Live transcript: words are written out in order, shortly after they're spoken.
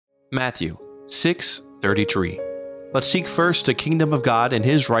Matthew 6:33. But seek first the kingdom of God and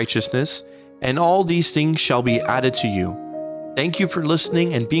his righteousness, and all these things shall be added to you. Thank you for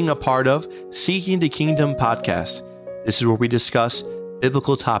listening and being a part of Seeking the Kingdom podcast. This is where we discuss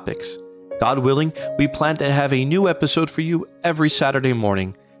biblical topics. God willing, we plan to have a new episode for you every Saturday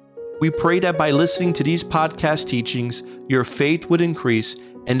morning. We pray that by listening to these podcast teachings, your faith would increase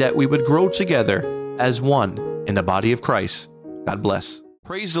and that we would grow together as one in the body of Christ. God bless.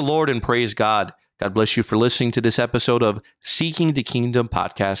 Praise the Lord and praise God. God bless you for listening to this episode of Seeking the Kingdom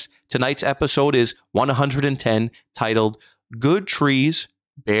podcast. Tonight's episode is 110, titled Good Trees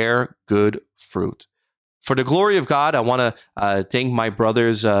Bear Good Fruit. For the glory of God, I want to thank my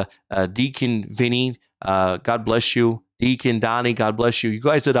brothers, Deacon Vinnie. God bless you. Deacon Donny, God bless you. You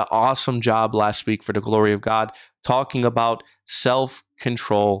guys did an awesome job last week for the glory of God, talking about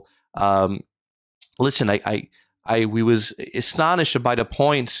self-control. Listen, we was astonished by the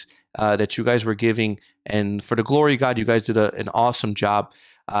points that you guys were giving, and for the glory of God, you guys did an awesome job.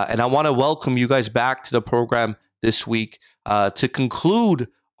 And I want to welcome you guys back to the program this week to conclude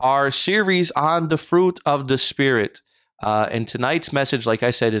our series on the fruit of the Spirit. And tonight's message, like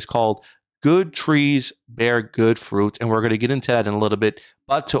I said, is called Good Trees Bear Good Fruit, and we're going to get into that in a little bit.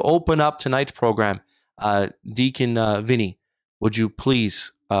 But to open up tonight's program, Deacon Vinnie, would you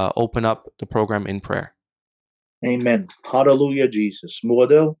please open up the program in prayer? Amen. Hallelujah, Jesus.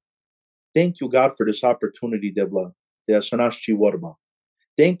 Model. Thank you, God, for this opportunity, Devla.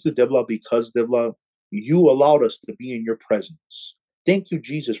 Thank you, Devla, because, Devla, you allowed us to be in your presence. Thank you,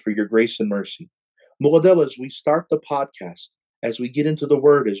 Jesus, for your grace and mercy. Model, as we start the podcast, as we get into the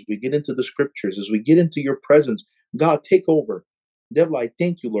word, as we get into the scriptures, as we get into your presence, God, take over. Devla, I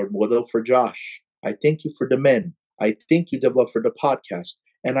thank you, Lord, Model, for Josh. I thank you for the men. I thank you, Devla, for the podcast.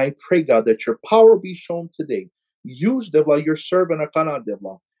 And I pray, God, that your power be shown today. Use, Devla, your servant, Akana,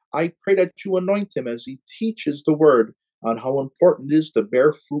 Devla. I pray that you anoint him as he teaches the word on how important it is to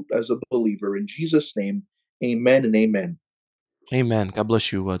bear fruit as a believer. In Jesus' name, amen and amen. Amen. God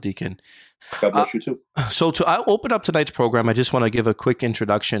bless you, Deacon. God bless you too. So I'll open up tonight's program. I just want to give a quick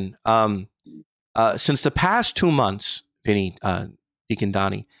introduction. Since the past 2 months, Vinnie, Deacon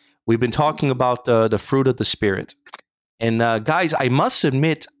Donny, we've been talking about the fruit of the Spirit. And guys, I must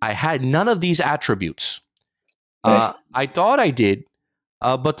admit, I had none of these attributes. I thought I did,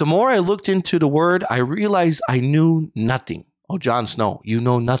 but the more I looked into the word, I realized I knew nothing. Oh, Jon Snow, you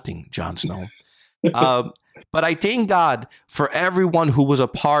know nothing, Jon Snow. But I thank God for everyone who was a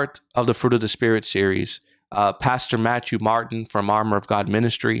part of the Fruit of the Spirit series. Pastor Matthew Martin from Armor of God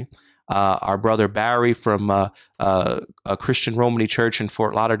Ministry, our brother Barry from a Christian Romany Church in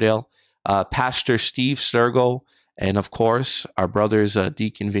Fort Lauderdale, Pastor Steve Sturgo, and of course, our brothers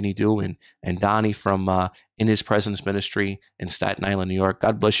Deacon Vinnie and Donny from In His Presence Ministry in Staten Island, New York.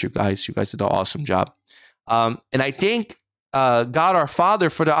 God bless you guys. You guys did an awesome job. And I thank God our Father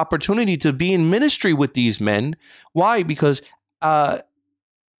for the opportunity to be in ministry with these men. Why? Because as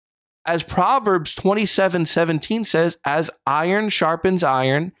Proverbs 27:17 says, as iron sharpens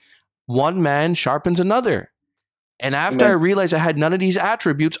iron, one man sharpens another. And after I realized I had none of these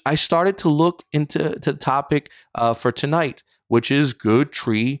attributes, I started to look into the topic for tonight, which is good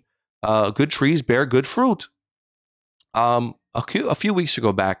trees bear good fruit. A few weeks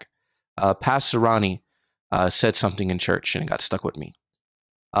ago back, Pastor Ronnie said something in church, and it got stuck with me.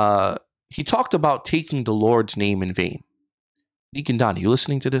 He talked about taking the Lord's name in vain. Deacon Donny, you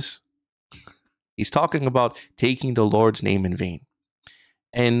listening to this? He's talking about taking the Lord's name in vain.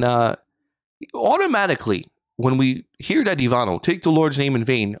 And automatically, when we hear that, Ivano, take the Lord's name in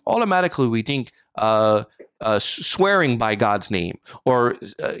vain, automatically we think swearing by God's name, or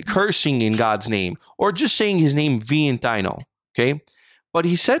cursing in God's name, or just saying his name vientino, okay? But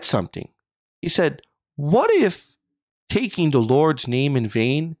he said something. He said, what if taking the Lord's name in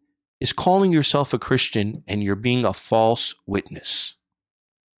vain is calling yourself a Christian and you're being a false witness?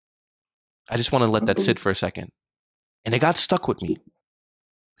 I just want to let that sit for a second. And it got stuck with me.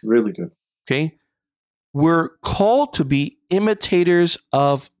 Really good. Okay? We're called to be imitators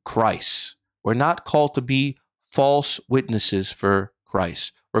of Christ. We're not called to be false witnesses for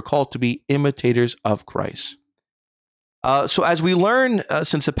Christ. We're called to be imitators of Christ. So as we learn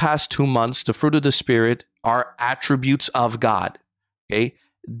since the past 2 months, the fruit of the Spirit are attributes of God. Okay?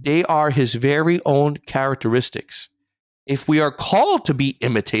 They are his very own characteristics. If we are called to be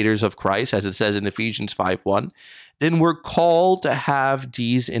imitators of Christ, as it says in Ephesians 5:1, then we're called to have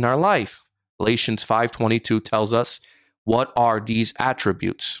these in our life. Galatians 5:22 tells us what are these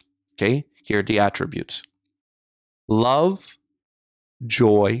attributes. Okay, here are the attributes: love,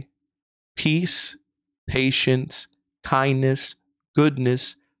 joy, peace, patience, kindness,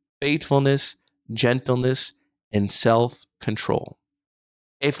 goodness, faithfulness, gentleness, and self-control.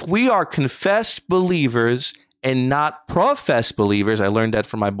 If we are confessed believers and not professed believers, I learned that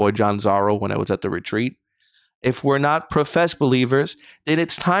from my boy John Zaro when I was at the retreat. If we're not professed believers, then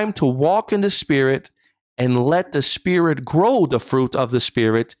it's time to walk in the Spirit and let the Spirit grow the fruit of the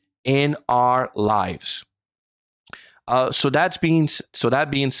Spirit in our lives. So that being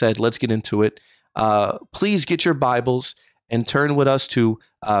said, let's get into it. Please get your Bibles and turn with us to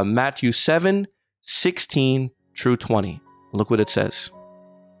Matthew 7:16 through 20. Look what it says.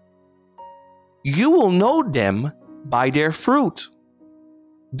 You will know them by their fruit.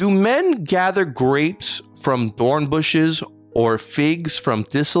 Do men gather grapes from thorn bushes or figs from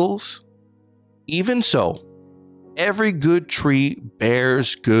thistles? Even so, every good tree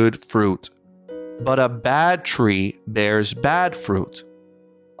bears good fruit, but a bad tree bears bad fruit.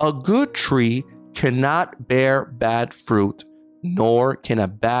 A good tree cannot bear bad fruit, nor can a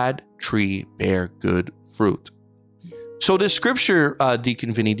bad tree bear good fruit. So this scripture,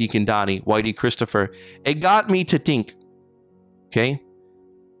 Deacon Vinnie, Deacon Donny, Whitey, Christopher, it got me to think, okay,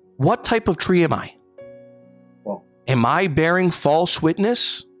 what type of tree am I? Well, am I bearing false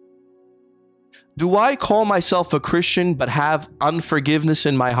witness? Do I call myself a Christian but have unforgiveness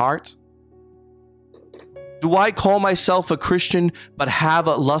in my heart? Do I call myself a Christian but have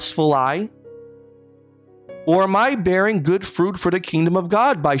a lustful eye? Or am I bearing good fruit for the kingdom of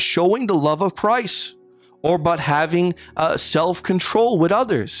God by showing the love of Christ? Or but having self-control with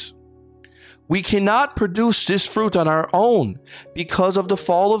others? We cannot produce this fruit on our own because of the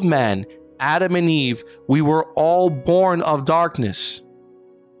fall of man. Adam and Eve, we were all born of darkness.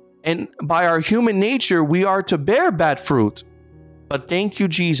 And by our human nature, we are to bear bad fruit. But thank you,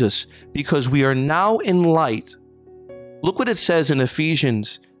 Jesus, because we are now in light. Look what it says in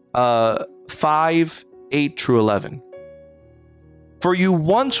Ephesians 5:8-11. For you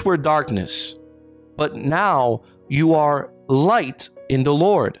once were darkness, but now you are light in the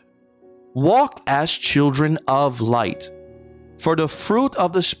Lord. Walk as children of light. For the fruit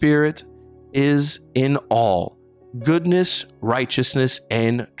of the Spirit is in all goodness, righteousness,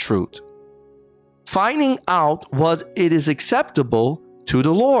 and truth. Finding out what it is acceptable to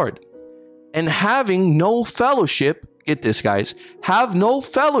the Lord, and having no fellowship, get this guys, have no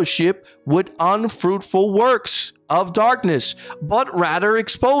fellowship with unfruitful works of darkness, but rather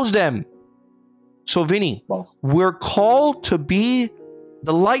expose them. So Vinnie, we're called to be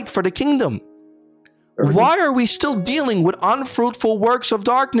the light for the kingdom. Why are we still dealing with unfruitful works of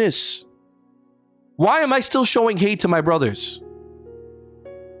darkness? Why am I still showing hate to my brothers?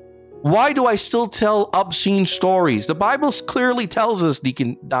 Why do I still tell obscene stories? The Bible clearly tells us,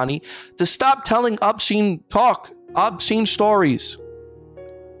 Deacon Donny, to stop telling obscene stories.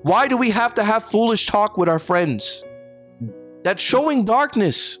 Why do we have to have foolish talk with our friends? That's showing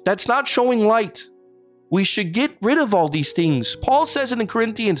darkness. That's not showing light. We should get rid of all these things. Paul says in the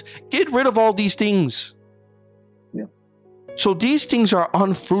Corinthians, get rid of all these things. Yeah. So these things are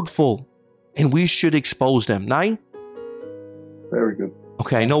unfruitful, and we should expose them. Nine? Very good.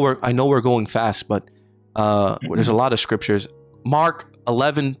 Okay, I know we're going fast, but there's a lot of scriptures. Mark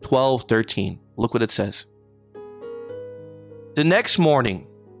 11:12-13. Look what it says. The next morning,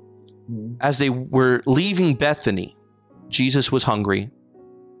 as they were leaving Bethany, Jesus was hungry.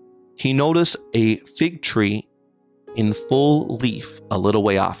 He noticed a fig tree in full leaf a little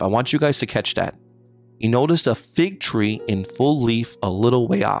way off. I want you guys to catch that. He noticed a fig tree in full leaf a little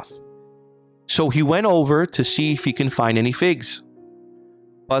way off. So he went over to see if he can find any figs.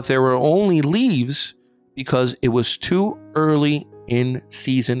 But there were only leaves because it was too early in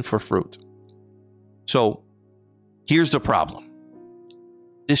season for fruit. So here's the problem.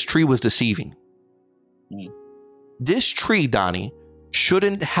 This tree was deceiving. This tree, Donny,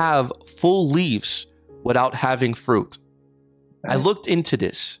 shouldn't have full leaves without having fruit. I looked into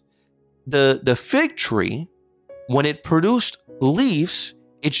this. The fig tree, when it produced leaves,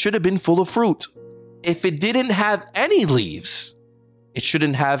 it should have been full of fruit. If it didn't have any leaves, it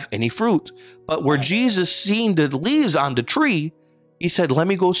shouldn't have any fruit. But where Jesus seen the leaves on the tree, he said, let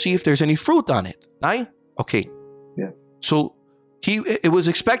me go see if there's any fruit on it. Right? Okay. Yeah. So it was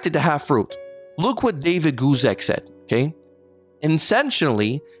expected to have fruit. Look what David Guzek said. Okay.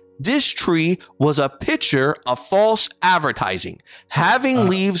 Essentially, this tree was a picture of false advertising, having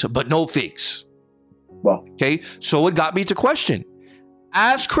leaves but no figs. Well, okay. So it got me to question.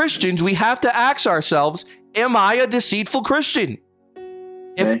 As Christians, we have to ask ourselves, am I a deceitful Christian?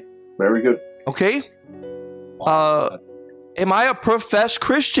 Okay. Very good. Okay. Am I a professed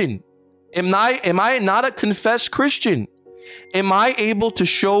Christian? Am I not a confessed Christian? Am I able to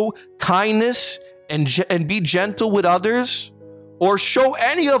show kindness and be gentle with others? or show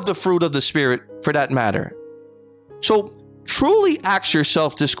any of the fruit of the Spirit for that matter. So truly ask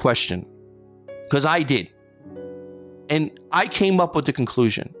yourself this question, because I did. And I came up with the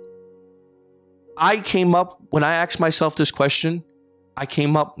conclusion. When I asked myself this question, I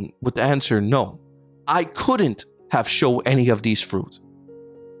came up with the answer, no. I couldn't have shown any of these fruit.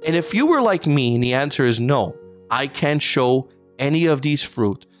 And if you were like me and the answer is no, I can't show any of these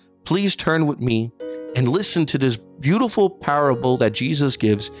fruit, please turn with me and listen to this beautiful parable that Jesus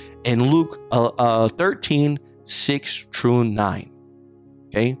gives in Luke 13, 6 through 9.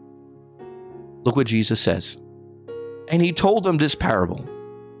 Okay? Look what Jesus says. And he told them this parable.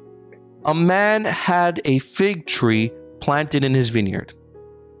 A man had a fig tree planted in his vineyard,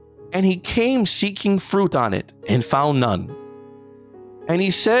 and he came seeking fruit on it and found none. And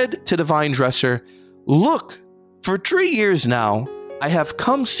he said to the vine dresser, look, for 3 years now, I have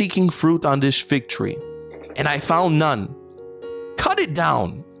come seeking fruit on this fig tree, and I found none. Cut it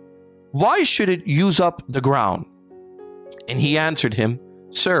down. Why should it use up the ground? And he answered him,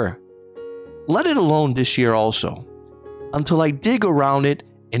 Sir, let it alone this year also, until I dig around it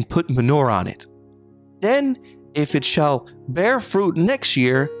and put manure on it. Then, if it shall bear fruit next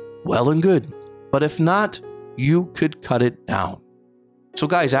year, well and good. But if not, you could cut it down. So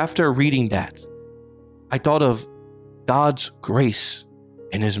guys, after reading that, I thought of God's grace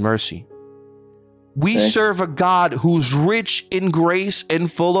and his mercy. We serve a God who's rich in grace and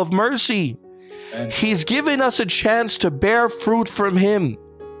full of mercy. He's given us a chance to bear fruit from him.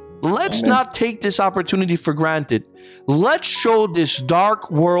 Let's not take this opportunity for granted. Let's show this dark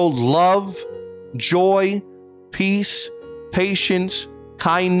world love, joy, peace, patience,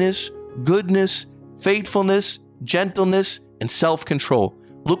 kindness, goodness, faithfulness, gentleness, and self-control.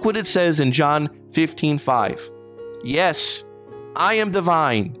 Look what it says in John 15:5. Yes, I am the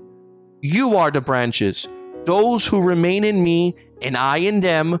vine. You are the branches. Those who remain in me and I in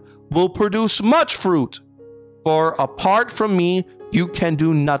them will produce much fruit. For apart from me, you can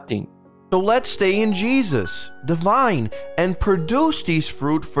do nothing. So let's stay in Jesus, the vine, and produce these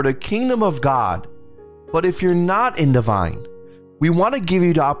fruit for the kingdom of God. But if you're not in the vine, we want to give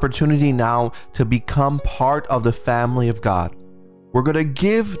you the opportunity now to become part of the family of God. We're going to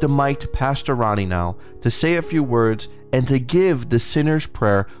give the mic to Pastor Ronnie now to say a few words and to give the sinner's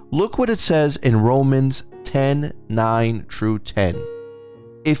prayer. Look what it says in Romans 10:9 through 10.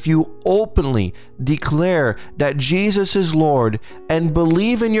 If you openly declare that Jesus is Lord and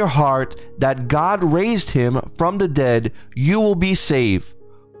believe in your heart that God raised him from the dead, you will be saved.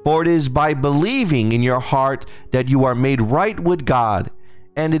 For it is by believing in your heart that you are made right with God,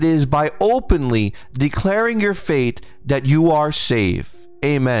 and it is by openly declaring your faith that you are saved.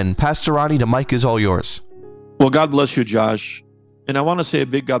 Amen. Pastor Ronnie, the mic is all yours. Well, God bless you, Josh. And I want to say a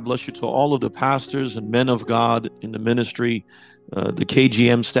big God bless you to all of the pastors and men of God in the ministry, the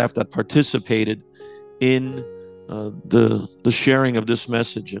KGM staff that participated in the sharing of this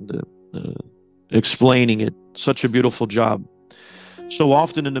message and explaining it. Such a beautiful job. So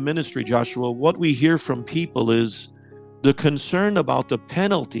often in the ministry, Joshua, what we hear from people is the concern about the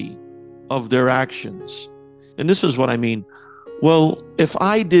penalty of their actions. And this is what I mean. Well, if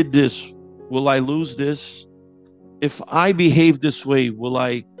I did this, will I lose this? If I behave this way, will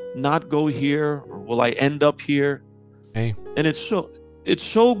I not go here, or will I end up here? Hey. And it's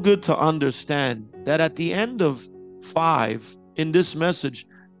so good to understand that at the end of 5 in this message,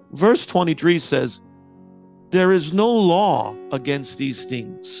 verse 23 says, there is no law against these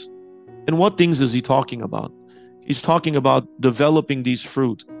things. And what things is he talking about? He's talking about developing these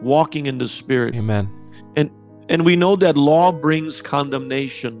fruit, walking in the Spirit. Amen. And we know that law brings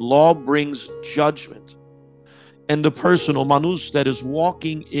condemnation. Law brings judgment. And the person, or manus, that is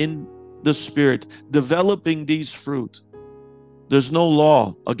walking in the Spirit, developing these fruit, there's no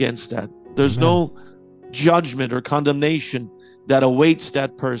law against that. There's no judgment or condemnation that awaits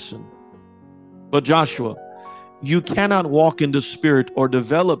that person. But Joshua, you cannot walk in the Spirit or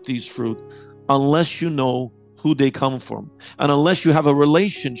develop these fruit unless you know who they come from, and unless you have a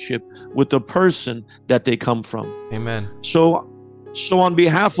relationship with the person that they come from. Amen. So on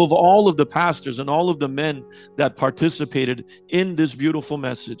behalf of all of the pastors and all of the men that participated in this beautiful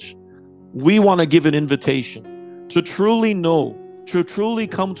message, we want to give an invitation to truly know, to truly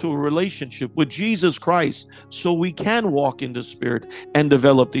come to a relationship with Jesus Christ so we can walk in the Spirit and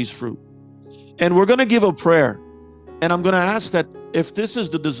develop these fruit. And we're going to give a prayer. And I'm going to ask that if this is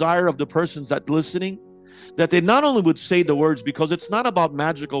the desire of the persons that listening, that they not only would say the words, because it's not about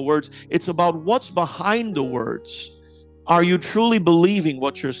magical words, it's about what's behind the words. Are you truly believing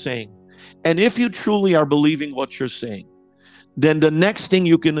what you're saying? And if you truly are believing what you're saying, then the next thing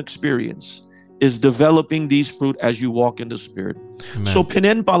you can experience is developing these fruit as you walk in the Spirit. Amen. So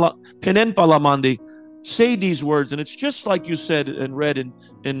pinen palamande, say these words, and it's just like you said and read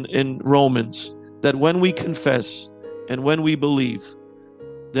in Romans, that when we confess and when we believe,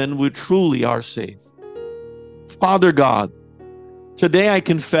 then we truly are saved. Father God, today I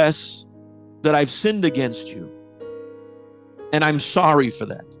confess that I've sinned against you, and I'm sorry for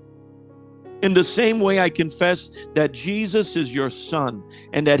that. In the same way, I confess that Jesus is your Son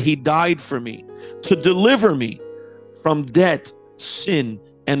and that He died for me to deliver me from death, sin,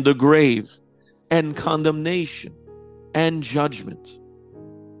 and the grave, and condemnation and judgment.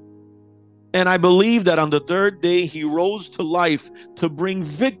 And I believe that on the third day, He rose to life to bring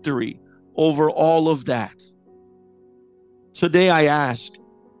victory over all of that. Today I ask,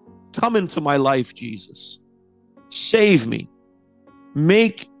 come into my life, Jesus. Save me.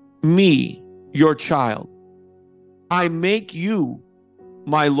 Make me your child. I make you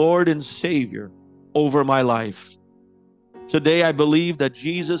my Lord and Savior over my life. Today I believe that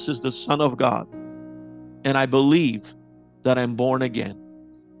Jesus is the Son of God, and I believe that I'm born again.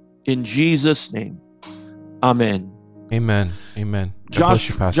 In Jesus' name, amen. Amen. Amen. God bless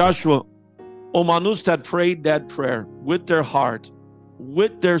you, Pastor. Joshua, Omanus that prayed that prayer with their heart,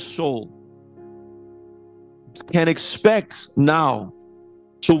 with their soul, can expect now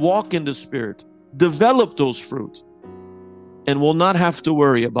to walk in the Spirit, develop those fruit, and will not have to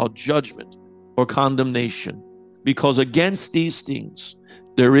worry about judgment or condemnation, because against these things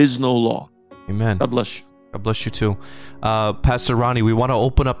there is no law. Amen. God bless you. God bless you too. Pastor Ronnie, we want to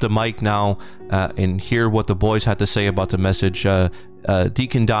open up the mic now and hear what the boys had to say about the message.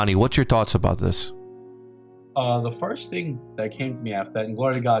 Deacon Donny, what's your thoughts about this? The first thing that came to me after that, and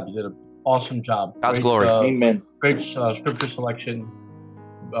glory to God, you did an awesome job. God's glory. Amen. Great scripture selection.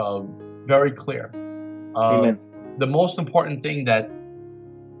 Very clear. Amen. The most important thing, that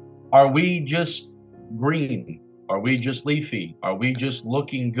are we just green? Are we just leafy? Are we just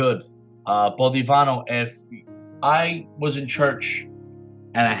looking good? Bodivano, if I was in church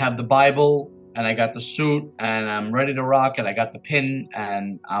and I have the Bible and I got the suit and I'm ready to rock and I got the pin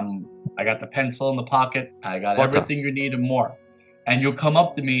and I got the pencil in the pocket, I got everything you need and more, and you'll come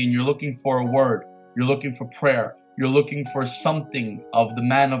up to me and you're looking for a word, you're looking for prayer, you're looking for something of the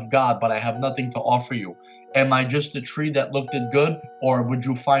man of God, but I have nothing to offer you. Am I just a tree that looked good, or would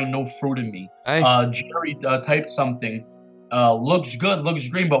you find no fruit in me? Hey. Jerry typed something. Looks good, looks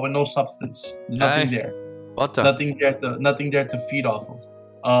green, but with no substance. Nothing there. Nothing there to feed off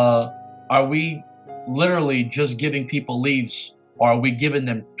of. Are we literally just giving people leaves, or are we giving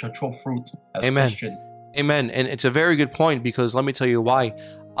them true fruit as Amen. Christians? Amen. And it's a very good point, because let me tell you why.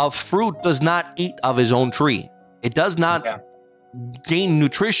 A fruit does not eat of his own tree. It does not gain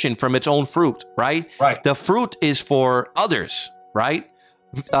nutrition from its own fruit, right? Right. The fruit is for others, right?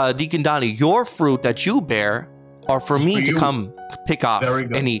 Deacon Donny, your fruit that you bear are for me to come pick off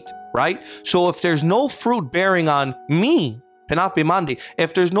and eat, right? So if there's no fruit bearing on me,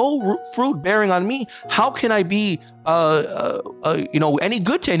 if there's no fruit bearing on me, how can I be, any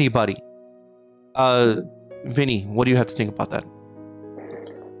good to anybody? Vinnie, what do you have to think about that?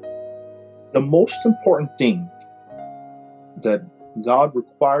 The most important thing that God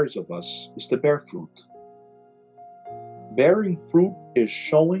requires of us is to bear fruit. Bearing fruit is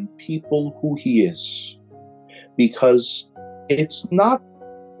showing people who He is, because it's not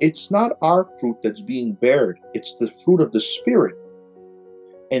our fruit that's being bared, it's the fruit of the Spirit.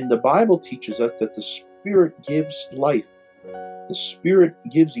 And the Bible teaches us that the Spirit gives life. The Spirit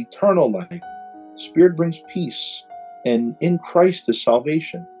gives eternal life. The Spirit brings peace, and in Christ is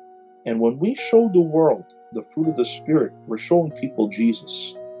salvation. And when we show the world the fruit of the Spirit, we're showing people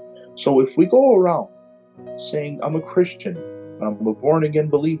Jesus. So if we go around saying, I'm a Christian, I'm a born-again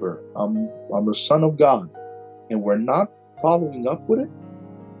believer, I'm a son of God, and we're not following up with it,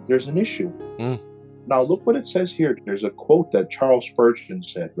 there's an issue. Now look what it says here. There's a quote that Charles Spurgeon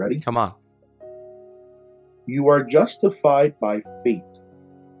said. Ready? Come on. You are justified by faith,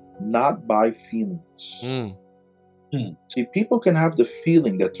 not by feelings. See, people can have the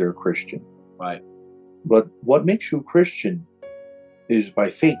feeling that they're a Christian. Right. But what makes you a Christian is by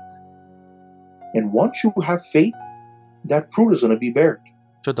faith. And once you have faith, that fruit is going to be bared.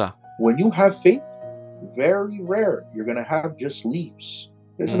 When you have faith, very rare, you're going to have just leaves.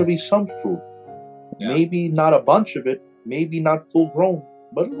 There's going to be some fruit. Maybe not a bunch of it, maybe not full grown,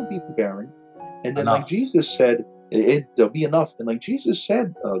 but it'll be barren. And then like Jesus said, there'll be enough. And like Jesus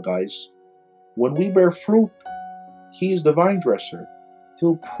said, guys, when we bear fruit, He is the vine dresser.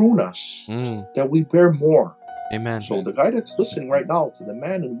 He'll prune us that we bear more. Amen. So the guy that's listening right now, to the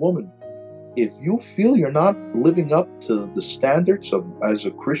man and woman if you feel you're not living up to the standards of as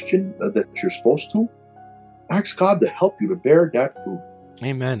a Christian that you're supposed to, ask God to help you to bear that fruit.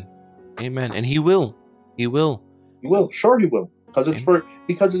 Amen. Amen. And He will. He will. He will. Sure, He will.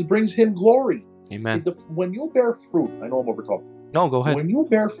 Because it brings Him glory. Amen. When you bear fruit, I know I'm over talking. No, go ahead. When you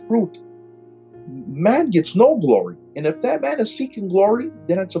bear fruit, man gets no glory. And if that man is seeking glory,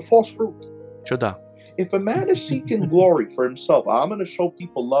 then it's a false fruit. Shoulda. If a man is seeking glory for himself, I'm going to show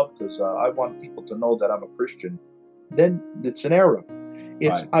people love because I want people to know that I'm a Christian, then it's an error.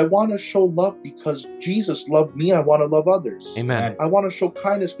 It's, right. I want to show love because Jesus loved me. I want to love others. Amen. I want to show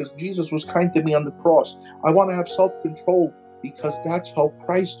kindness because Jesus was kind to me on the cross. I want to have self-control because that's how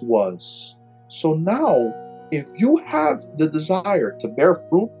Christ was. So now, if you have the desire to bear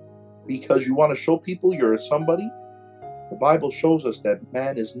fruit because you want to show people you're somebody, the Bible shows us that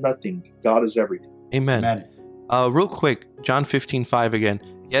man is nothing. God is everything. Amen. Real quick, John 15:5 again.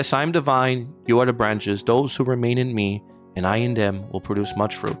 Yes, I am the vine, you are the branches. Those who remain in me, and I in them, will produce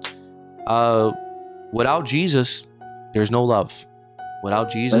much fruit. Without Jesus, there's no love. Without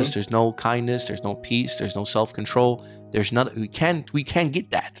Jesus, right. There's no kindness, there's no peace, there's no self-control. There's none. We can't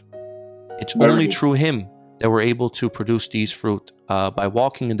get that. It's only through Him that we're able to produce these fruit by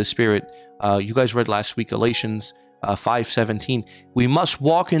walking in the Spirit. You guys read last week Galatians 5:17. We must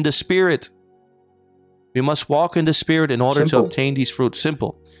walk in the Spirit. We must walk in the Spirit in order to obtain these fruits.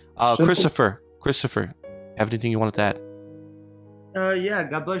 Simple. Christopher, have anything you wanted to add? Yeah,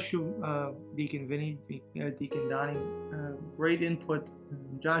 God bless you, Deacon Vinnie, Deacon Donny. Great input.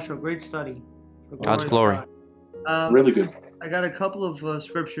 Joshua, great study. God's glory. Really good. I got a couple of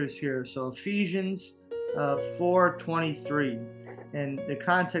scriptures here. So Ephesians 4:23. And the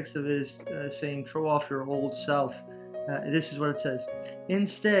context of it is saying, throw off your old self. This is what it says.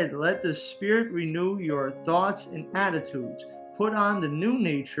 Instead, let the Spirit renew your thoughts and attitudes. Put on the new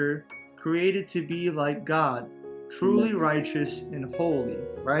nature, created to be like God, truly righteous and holy.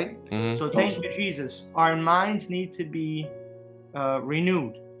 Right? Mm-hmm. So thank you, Jesus. Our minds need to be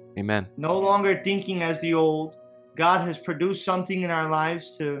renewed. Amen. No longer thinking as the old. God has produced something in our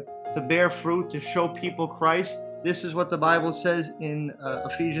lives to bear fruit, to show people Christ. This is what the Bible says in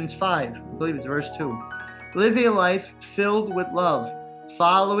Ephesians 5. I believe it's verse 2. Live a life filled with love,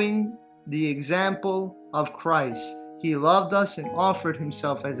 following the example of Christ. He loved us and offered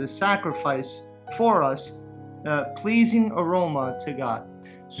Himself as a sacrifice for us, pleasing aroma to God.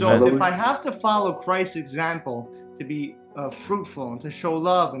 So if I have to follow Christ's example to be fruitful and to show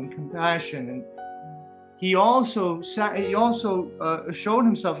love and compassion, and He also showed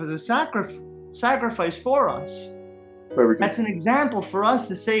Himself as a sacrifice for us. That's an example for us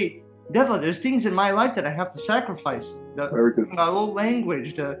to say, devil, there's things in my life that I have to sacrifice. Our low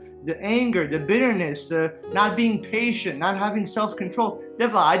language, the anger, the bitterness, the not being patient, not having self-control.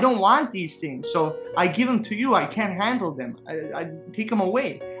 Devil, I don't want these things, so I give them to you. I can't handle them. I take them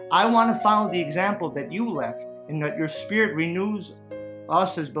away. I want to follow the example that you left, and that your Spirit renews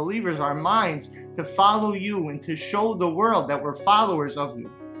us as believers, our minds, to follow you and to show the world that we're followers of you.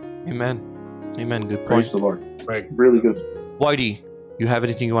 Amen. Amen. Good point. Praise the Lord. Right. Really good. Whitey, you have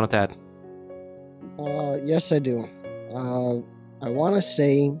anything you want to add? Yes, I do. I want to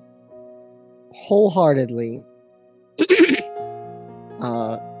say wholeheartedly,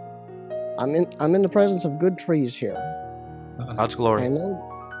 I'm in the presence of good trees here. God's glory.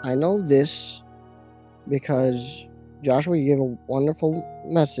 I know this because Joshua, you gave a wonderful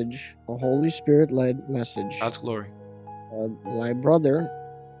message, a Holy Spirit-led message. God's glory. My brother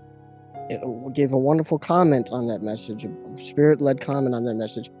gave a wonderful comment on that message, a Spirit-led comment on that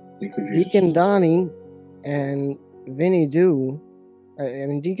message. Deacon Donny and Vinnie Deacon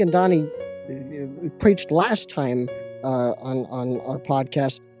Donny preached last time on our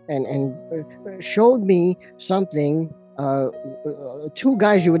podcast and showed me something, two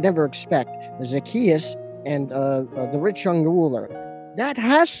guys you would never expect, Zacchaeus and the rich young ruler. That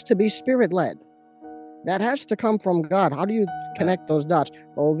has to be Spirit-led. That has to come from God. How do you connect those dots?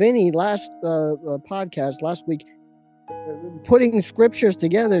 Well, Vinnie, last podcast, last week, putting scriptures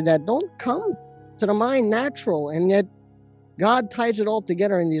together that don't come to the mind natural, and yet God ties it all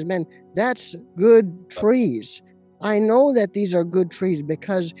together in these men. That's good trees. I know that these are good trees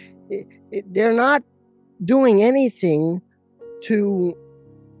because they're not doing anything to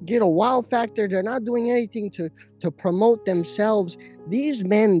get a wow factor. They're not doing anything to promote themselves. These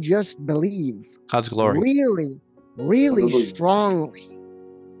men just believe. God's glory. Really, really strongly.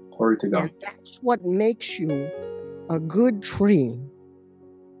 Glory to God. And that's what makes you a good tree.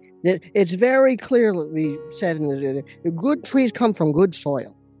 That it's very clearly said in the good trees come from good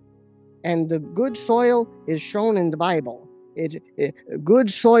soil. And the good soil is shown in the Bible.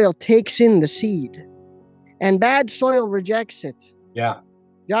 Good soil takes in the seed, and bad soil rejects it. Yeah.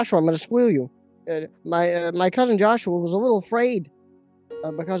 Joshua, I'm going to squeal you. My cousin Joshua was a little afraid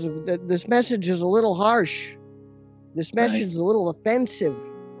because of this message is a little harsh. This message is a little offensive.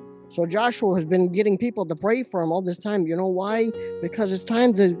 So Joshua has been getting people to pray for him all this time. You know why? Because it's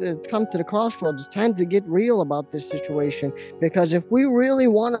time to come to the crossroads. It's time to get real about this situation. Because if we really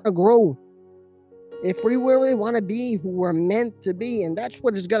want to grow, if we really want to be who we're meant to be, and that's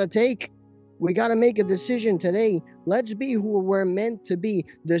what it's going to take, we got to make a decision today. Let's be who we're meant to be.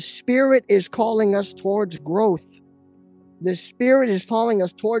 The Spirit is calling us towards growth. The Spirit is calling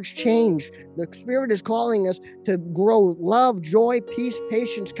us towards change. The Spirit is calling us to grow love, joy, peace,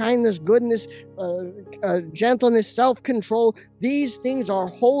 patience, kindness, goodness, gentleness, self-control. These things are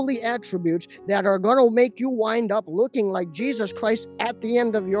holy attributes that are going to make you wind up looking like Jesus Christ at the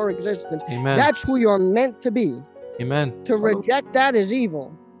end of your existence. Amen. That's who you're meant to be. Amen. To reject that is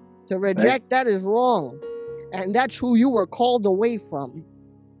evil. To reject that is wrong. And that's who you were called away from.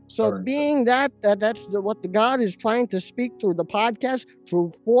 So being that's what the God is trying to speak through the podcast,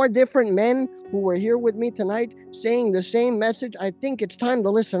 through 4 different men who were here with me tonight saying the same message, I think it's time to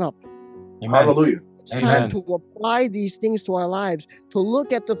listen up. Amen. Hallelujah. It's time to apply these things to our lives, to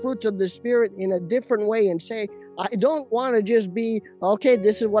look at the fruits of the Spirit in a different way and say, I don't want to just be, okay,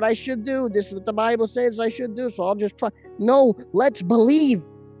 this is what I should do. This is what the Bible says I should do, so I'll just try. No, let's believe.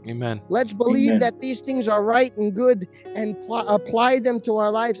 Amen. Let's believe that these things are right and good and apply them to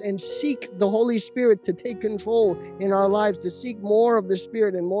our lives and seek the Holy Spirit to take control in our lives, to seek more of the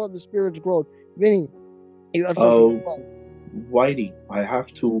Spirit and more of the Spirit's growth. Vinny, you have something to say. Whitey, I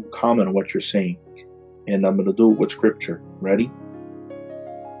have to comment on what you're saying, and I'm going to do it with scripture. Ready?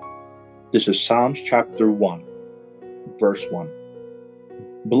 This is Psalms chapter 1, verse 1.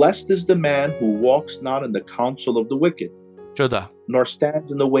 Blessed is the man who walks not in the counsel of the wicked, nor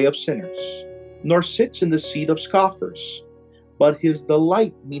stands in the way of sinners, nor sits in the seat of scoffers. But his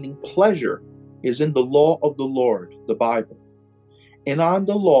delight, meaning pleasure, is in the law of the Lord, the Bible. And on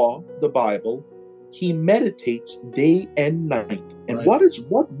the law, the Bible, he meditates day and night. And what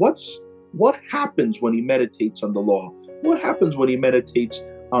happens when he meditates on the law? What happens when he meditates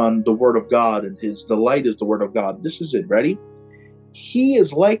on the Word of God and his delight is the Word of God? This is it. Ready? He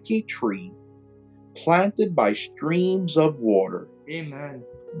is like a tree planted by streams of water. Amen.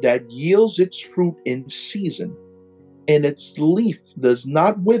 That yields its fruit in season, and its leaf does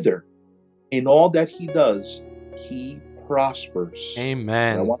not wither. In all that he does, he prospers.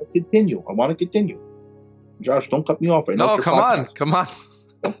 Amen. And I want to continue. Josh, don't cut me off. No, come on.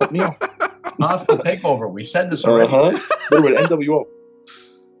 Don't cut me off. Hostile takeover. We said this already. With NWO.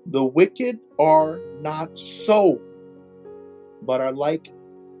 The wicked are not so, but are like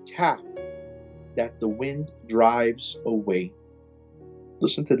chaff that the wind drives away.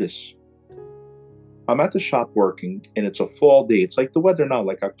 Listen to this. I'm at the shop working, and it's a fall day. It's like the weather now,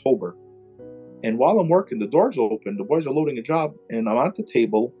 like October. And while I'm working, the door's open, the boys are loading a job, and I'm at the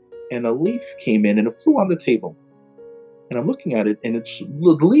table, and a leaf came in, and it flew on the table. And I'm looking at it, and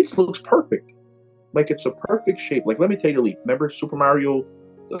the leaf looks perfect. Like it's a perfect shape. Like, let me tell you the leaf. Remember Super Mario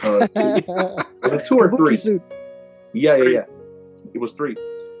 2? Was it 2 or 3? Yeah. It was 3.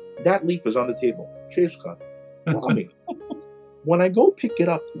 That leaf is on the table. Chase cut. When I go pick it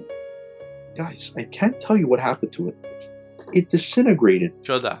up, guys, I can't tell you what happened to it. It disintegrated.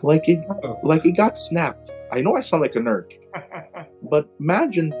 Like it got snapped. I know I sound like a nerd, but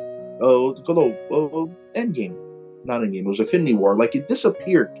imagine Endgame. Not Endgame. It was Infinity War. Like it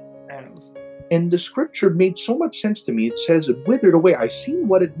disappeared. And the scripture made so much sense to me. It says it withered away. I seen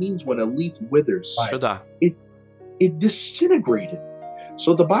what it means when a leaf withers. It disintegrated.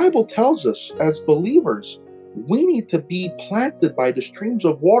 So the Bible tells us as believers, we need to be planted by the streams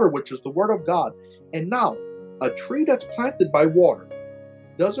of water, which is the Word of God. And now, a tree that's planted by water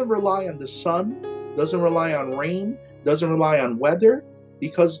doesn't rely on the sun, doesn't rely on rain, doesn't rely on weather,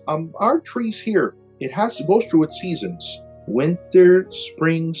 because our trees here, it goes through its seasons: winter,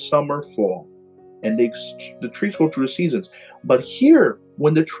 spring, summer, fall. And the trees go through the seasons. But here,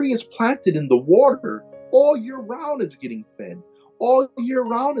 when the tree is planted in the water, all year round it's getting fed. All year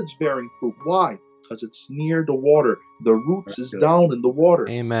round it's bearing fruit. Why? Because it's near the water. The roots is down in the water.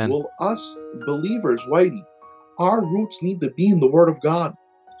 Amen. Well, us believers, Whitey, our roots need to be in the Word of God.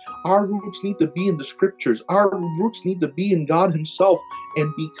 Our roots need to be in the Scriptures. Our roots need to be in God Himself.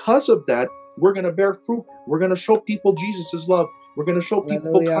 And because of that, we're going to bear fruit. We're going to show people Jesus' love. We're going to show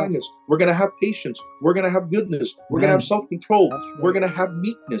people Hallelujah. kindness. We're going to have patience. We're going to have goodness. We're going to have self-control. We're going to have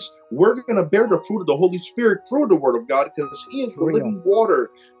meekness. We're going to bear the fruit of the Holy Spirit through the Word of God, because He is the living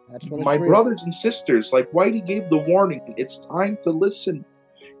water. My brothers and sisters, like Whitey gave the warning, it's time to listen.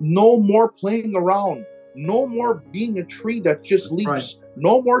 No more playing around. No more being a tree that just leaves. Right.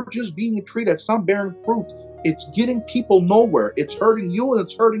 No more just being a tree that's not bearing fruit. It's getting people nowhere. It's hurting you and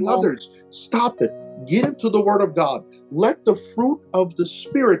it's hurting others. Stop it. Get into the Word of God. Let the fruit of the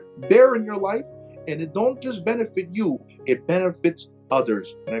Spirit bear in your life, and it don't just benefit you, it benefits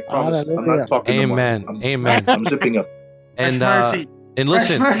others. And I promise, I'm not talking Amen. No more. Amen. I'm zipping up. And listen, and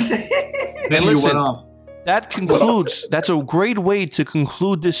listen, that concludes, that's a great way to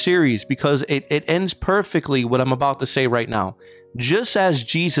conclude this series, because it ends perfectly what I'm about to say right now. Just as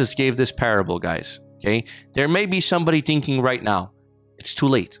Jesus gave this parable, guys, okay, there may be somebody thinking right now, it's too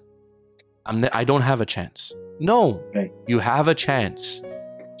late. I don't have a chance. No, you have a chance.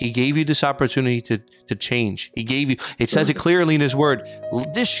 He gave you this opportunity to change. He gave you, it says it clearly in His Word,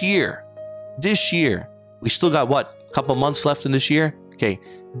 this year, we still got what? A couple months left in this year? Okay,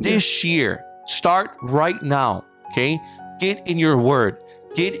 this year, start right now, okay? Get in your Word.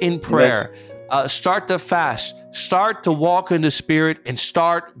 Get in prayer. Start to fast. Start to walk in the Spirit and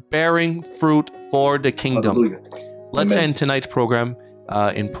start bearing fruit for the kingdom. Hallelujah. Let's end tonight's program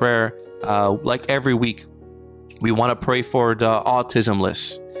in prayer. Like every week, we want to pray for the autism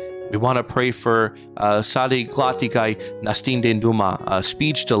list. We want to pray for Sali Glatikai Nastindenduma,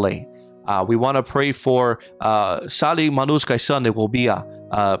 speech delay. We want to pray for Sali Manuskai San de Gobia,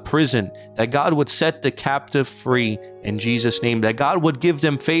 prison, that God would set the captive free in Jesus' name, that God would give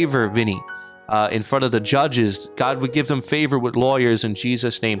them favor, Vinnie, in front of the judges. God would give them favor with lawyers in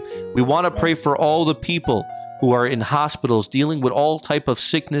Jesus' name. We want to pray for all the people who are in hospitals dealing with all type of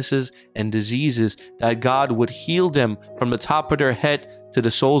sicknesses and diseases, that God would heal them from the top of their head to the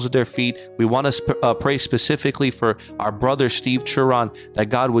soles of their feet. We want to pray specifically for our brother Steve Churan,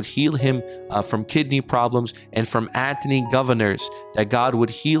 that God would heal him from kidney problems, and from Anthony Governors, that God would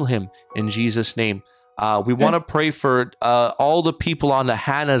heal him in Jesus' name. We want to pray for all the people on the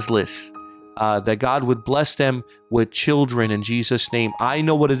Hannah's list, that God would bless them with children in Jesus' name. I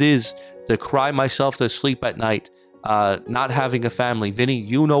know what it is to cry myself to sleep at night, not having a family. Vinnie,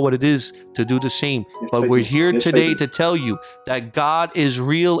 you know what it is to do the same. But we're here today to tell you that God is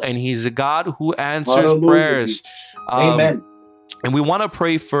real, and He's a God who answers prayers. Amen. And we want to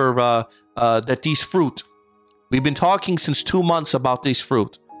pray for that these fruit, we've been talking since 2 months about these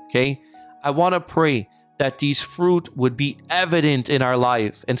fruit, okay? I want to pray that these fruit would be evident in our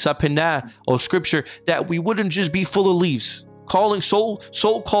life. And sapina, or scripture, that we wouldn't just be full of leaves, calling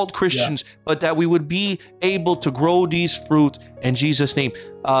so-called Christians, but that we would be able to grow these fruit in Jesus' name.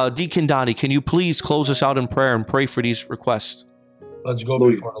 Deacon Donny, can you please close us out in prayer and pray for these requests? Let's go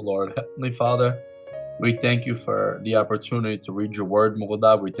before the Lord. Heavenly Father, we thank you for the opportunity to read your word,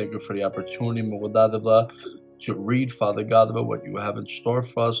 Mughadab. We thank you for the opportunity, Mughadab, to read, Father God, what you have in store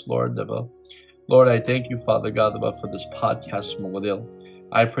for us, Lord. Lord, I thank you, Father God, for this podcast, Mughadab.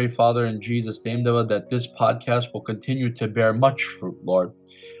 I pray, Father, in Jesus' name, that this podcast will continue to bear much fruit, Lord.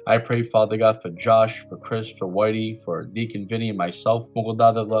 I pray, Father God, for Josh, for Chris, for Whitey, for Deacon Vinnie, and myself,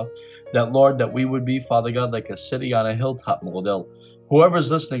 that, Lord, that we would be, Father God, like a city on a hilltop,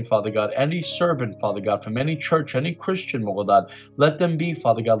 Whoever's listening, Father God, any servant, Father God, from any church, any Christian, let them be,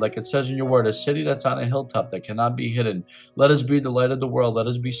 Father God, like it says in your word, a city that's on a hilltop that cannot be hidden. Let us be the light of the world. Let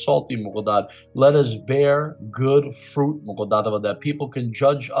us be salty, Let us bear good fruit, that people can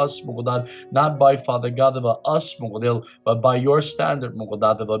judge us, not by, Father God, us, but by your standard,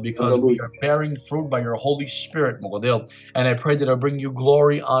 because we are bearing fruit by your Holy Spirit, and I pray that I bring you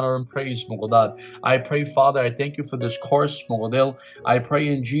glory, honor, and praise, I pray, Father, I thank you for this course, I pray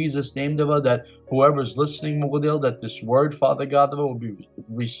in Jesus' name, that whoever's listening, that this word, Father God, will be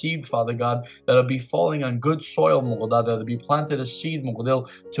received, Father God, that will be falling on good soil, that will be planted a seed,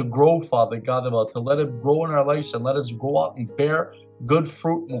 to grow, Father God, to let it grow in our lives, and let us go out and bear good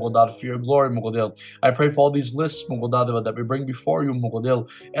fruit, for your glory, I pray for all these lists, that we bring before you,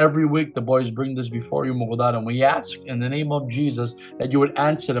 every week the boys bring this before you, and we ask in the name of Jesus that you would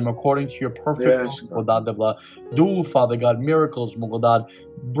answer them according to your perfect will, do, Father God, miracles,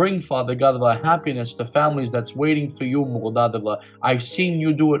 bring, Father God, happiness to families that's waiting for you, I've seen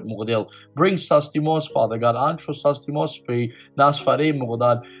you do it, bring sastimos, Father God, antro sastimos pe nasfare,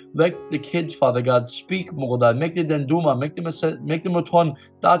 let the kids, Father God, speak, make them Mikdumutuan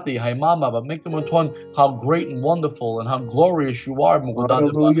Tati, Hai Mama, but Mikdumutuan how great and wonderful and how glorious you are,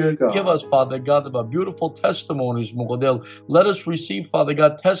 Mugodadeva. Hallelujah, God. Give us, Father God, beautiful testimonies, Mugodel. Let us receive, Father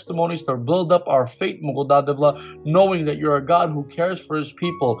God, testimonies to build up our faith, Mugodadeva, knowing that you're a God who cares for his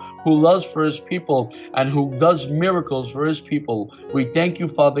people, who loves for his people, and who does miracles for his people. We thank you,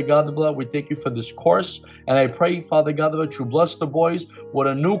 Father God, we thank you for this course, and I pray, Father God, that you bless the boys with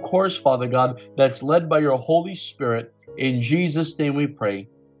a new course, Father God, that's led by your Holy Spirit. In Jesus' name we pray.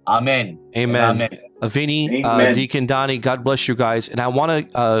 Amen. Amen. Amen. Vinnie, Amen. Deacon Donny, God bless you guys. And I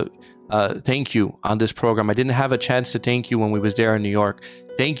want to thank you on this program. I didn't have a chance to thank you when we was there in New York.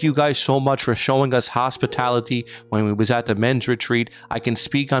 Thank you guys so much for showing us hospitality when we was at the men's retreat. I can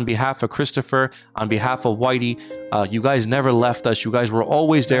speak on behalf of Christopher, on behalf of Whitey. You guys never left us. You guys were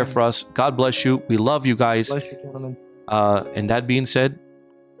always there for us. God bless you. We love you guys. Bless you, gentlemen. And that being said,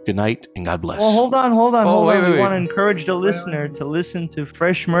 good night and God bless. Well, hold on. wait. We want to encourage the listener to listen to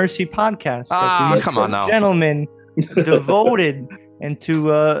Fresh Mercy podcast. Come on now. Gentlemen, devoted and to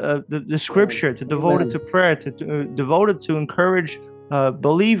the scripture, to devoted to prayer, devoted to encourage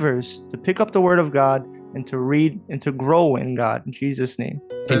believers to pick up the word of God and to read and to grow in God. In Jesus' name.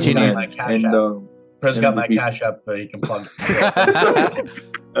 Continue. Fred's got my cash app that he can plug.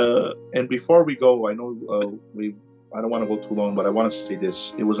 And before we go, I know I don't want to go too long, but I want to say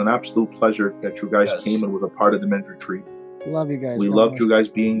this. It was an absolute pleasure that you guys came and was a part of the men's retreat. Love you guys. We loved you guys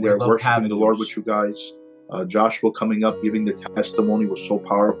being there, worshiping the Lord you. with you guys. Joshua coming up, giving the testimony was so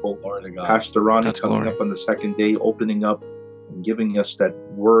powerful. Glory to God. Pastor Ronnie That's coming glory. up on the second day, opening up and giving us that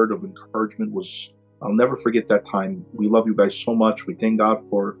word of encouragement was, I'll never forget that time. We love you guys so much. We thank God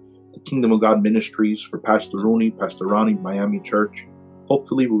for the Kingdom of God Ministries, for Pastor Rooney, Pastor Ronnie, Miami Church.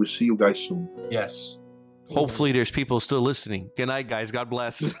 Hopefully we will see you guys soon. Yes. Hopefully there's people still listening. Good night, guys. God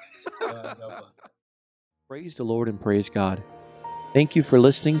bless. Praise the Lord and praise God. Thank you for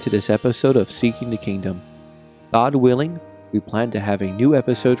listening to this episode of Seeking the Kingdom. God willing, we plan to have a new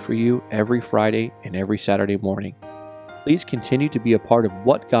episode for you every Friday and every Saturday morning. Please continue to be a part of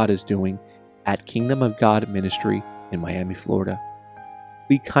what God is doing at Kingdom of God Ministry in Miami, Florida.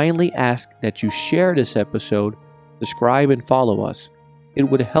 We kindly ask that you share this episode, subscribe, and follow us. It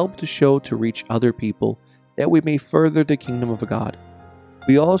would help the show to reach other people that we may further the kingdom of God.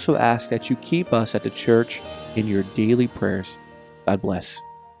 We also ask that you keep us at the church in your daily prayers. God bless.